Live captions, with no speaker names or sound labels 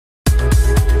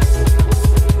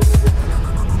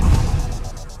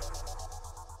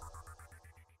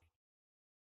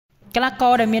កីឡាក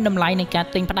រដែលមានតម្លៃនៃការ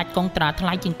ទិញផ្ដាច់កុងត្រាថ្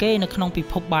លៃជាងគេនៅក្នុងពិ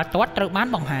ភពបាល់ទាត់ត្រូវបាន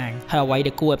បង្ហាញហើយអ្វី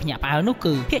ដែលគួរឲ្យភ្ញាក់ផ្អើលនោះ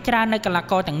គឺភាគច្រើននៃកីឡា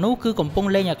ករទាំងនោះគឺកំពុង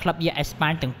លេងឲ្យក្លឹបយ៉ាអេស្ប៉ា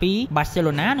ញទាំងពីរ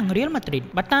Barcelona និង Real Madrid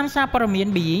បើតាមសារព័ត៌មាន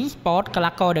Bein Sport កី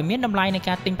ឡាករដែលមានតម្លៃនៃ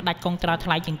ការទិញផ្ដាច់កុងត្រាថ្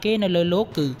លៃជាងគេនៅលើโลก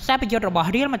គឺខ្សែប្រយុទ្ធរបស់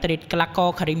Real Madrid កីឡាករ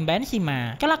Karim Benzema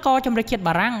កីឡាករជម្រើសជាតិ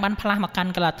បារាំងបានផ្លាស់មកកា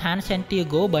ន់កីឡដ្ឋាន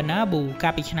Santiago Bernabeu កា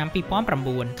លពីឆ្នាំ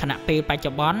 2009 ខណៈពេលបច្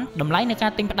ចុប្បន្នតម្លៃនៃកា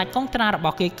រទិញផ្ដាច់កុងត្រារប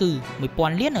ស់គេគឺ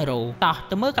 1000 លានអឺរ៉ូតោះ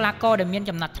ទៅមើលកីឡាករដែលមាន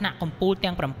ចំណាត់ថ្នាក់កំពូល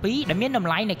ទាំង7ដែលមានតម្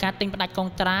លៃនៃការទិញផ្ដាច់កុង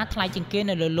ត្រាថ្លៃជាងគេ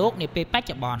នៅលើโลกនាពេលបច្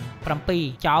ចុប្បន្ន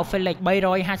 7. Joao Felix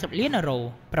 350 លានអឺរ៉ូ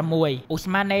 6.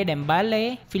 Ousmane Dembele,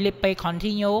 Philippe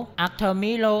Coutinho, Arthur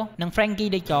Melo និង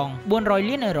Frankie de Jong 400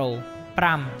 លានអឺរ៉ូ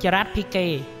 5. Gerard Piqué,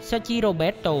 Sergio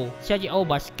Roberto, Sergio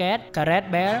Busquets, Gareth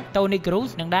Bale, Toni Kroos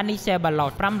និង Dani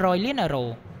Ceballos 500 លានអឺរ៉ូ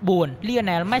 4.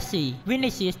 Lionel Messi,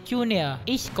 Vinicius Junior,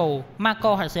 Isco,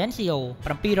 Marco Asensio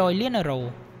 700 លានអឺរ៉ូ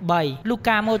 3.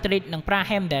 Luka Modric និង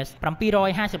Brahim Diaz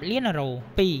 750 លានអឺរ៉ូ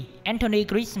 2. Anthony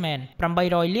Griezmann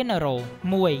 800 លានអឺរ៉ូ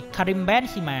 1. Karim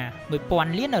Benzema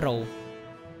 1000 លានអឺរ៉ូ